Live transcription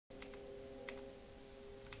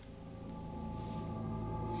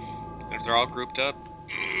They're all grouped up.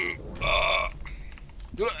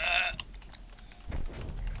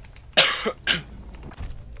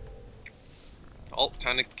 Oh,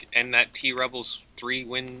 time to end that T-Rebels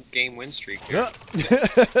 3-game win streak here.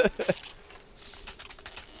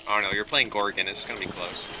 Oh no, you're playing Gorgon. It's gonna be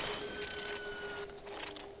close.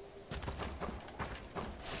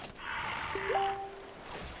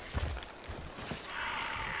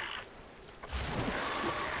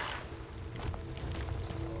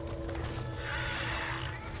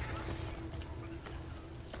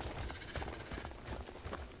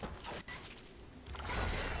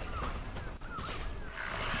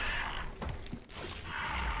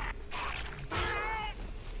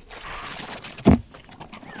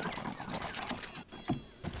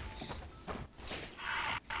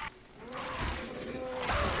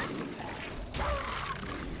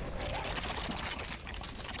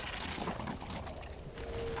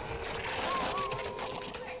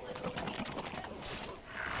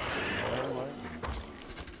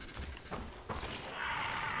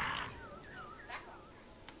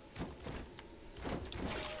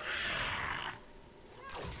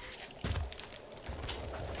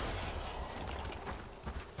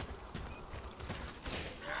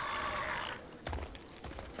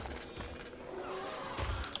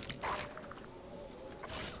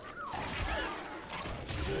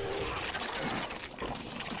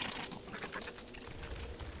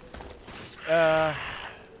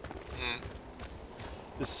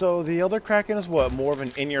 So the other Kraken is what? More of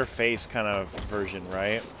an in-your-face kind of version,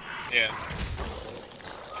 right? Yeah.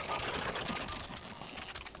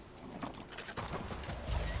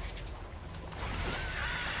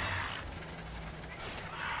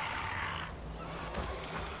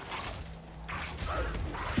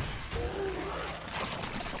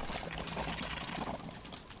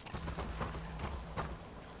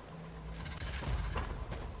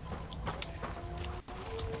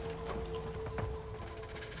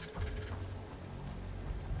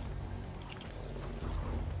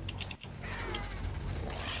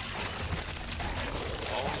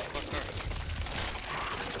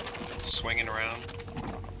 Swinging around.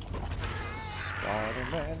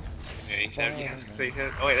 Spider-Man. Yeah, he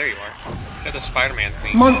said, oh wait, there you are. You got the Spider-Man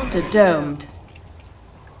thing. Monster domed.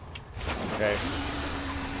 Okay.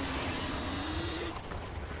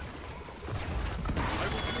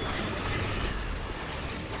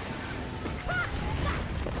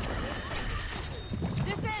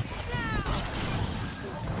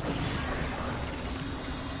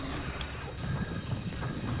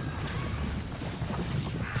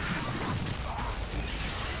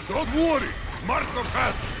 Don't worry, Martha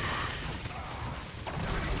has.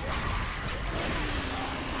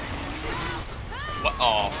 What?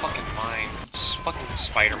 Oh, fucking mine. Fucking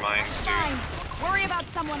spider mines, dude. Fine. Worry about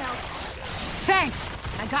someone else. Thanks.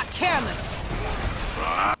 I got careless.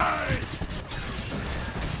 Right.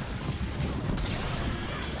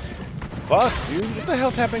 Fuck, dude. What the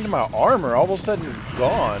hell's happening to my armor? All of a sudden it's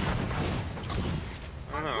gone.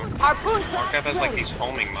 I don't know. Warcraft has like these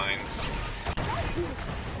homing mines.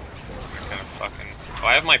 Kind of fucking. Oh,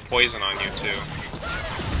 I have my poison on you too.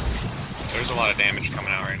 There's a lot of damage coming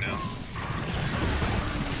out right now.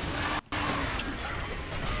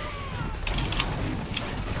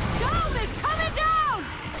 Dome is coming down.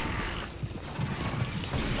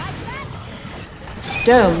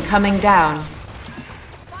 Dome coming down.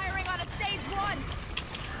 Firing on a stage 1.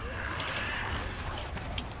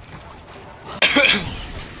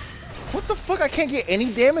 What the fuck? I can't get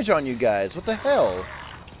any damage on you guys. What the hell?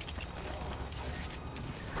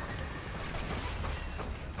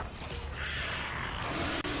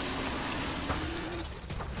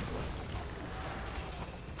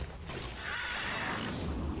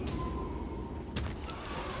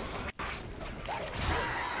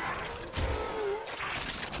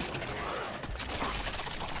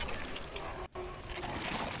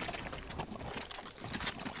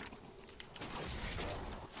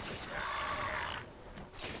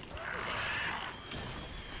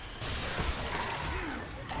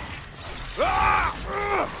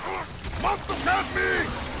 Monster has me!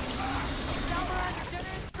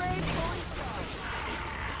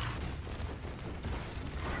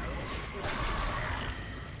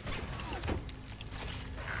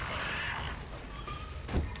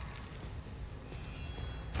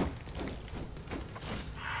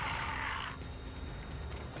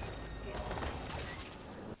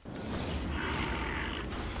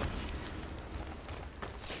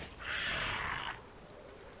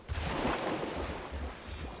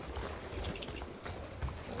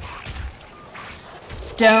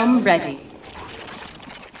 Dome ready.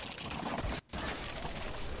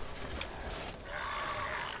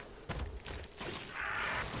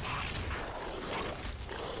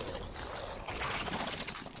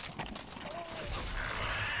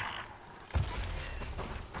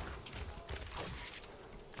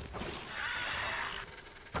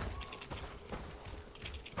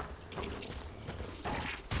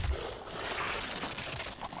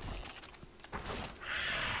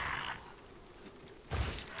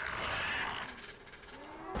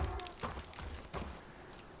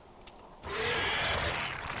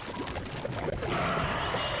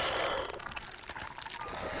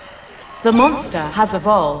 The monster has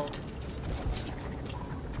evolved.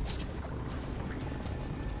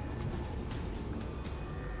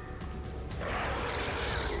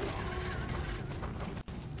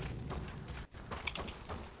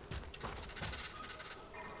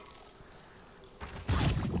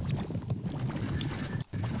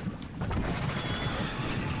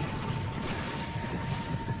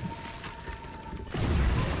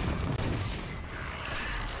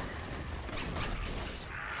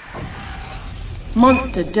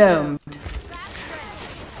 Monster domed.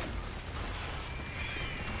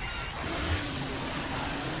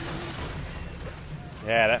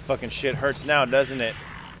 Yeah, that fucking shit hurts now, doesn't it?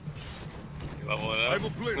 You level it up. I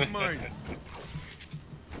will place mines.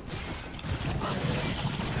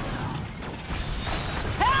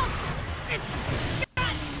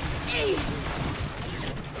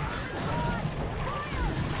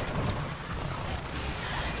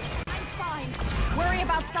 I'm fine. Worry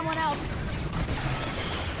about someone else.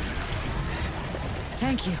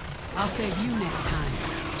 Thank you. I'll save you next time.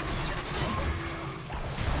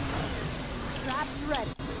 Trap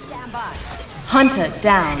ready. Stand by. Hunter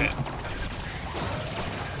down.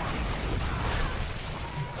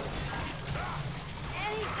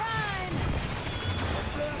 Anytime.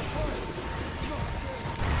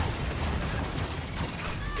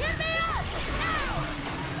 Get me up! Now!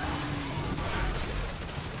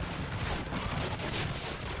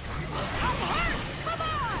 Come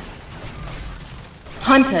on!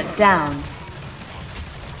 Hunter down.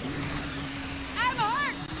 I'm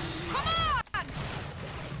hurt! Come on!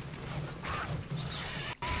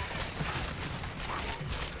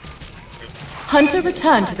 Hunter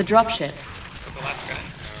returned to the dropship. Where's the last guy?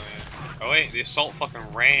 Oh, yeah. Oh wait, the assault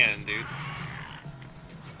fucking ran, dude.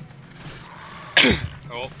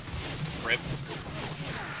 Oh, rip.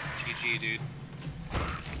 GG, dude.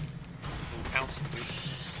 Little pouncing, dude.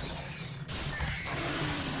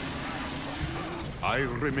 I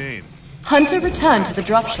remain. Hunter returned to the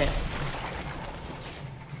dropship.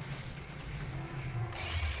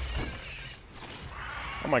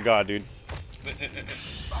 Oh my god, dude. There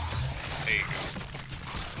you go.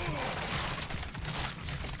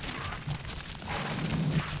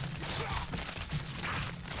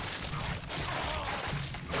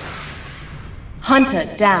 Hunter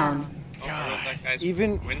down. Oh, that guy's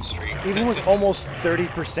Even win streak. even with almost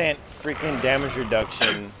 30% freaking damage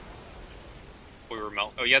reduction. We were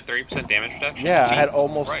oh, you had 30% damage reduction? Yeah, I had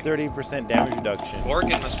almost Right. 30% damage reduction.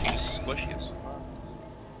 GORGON must be squishy as fuck.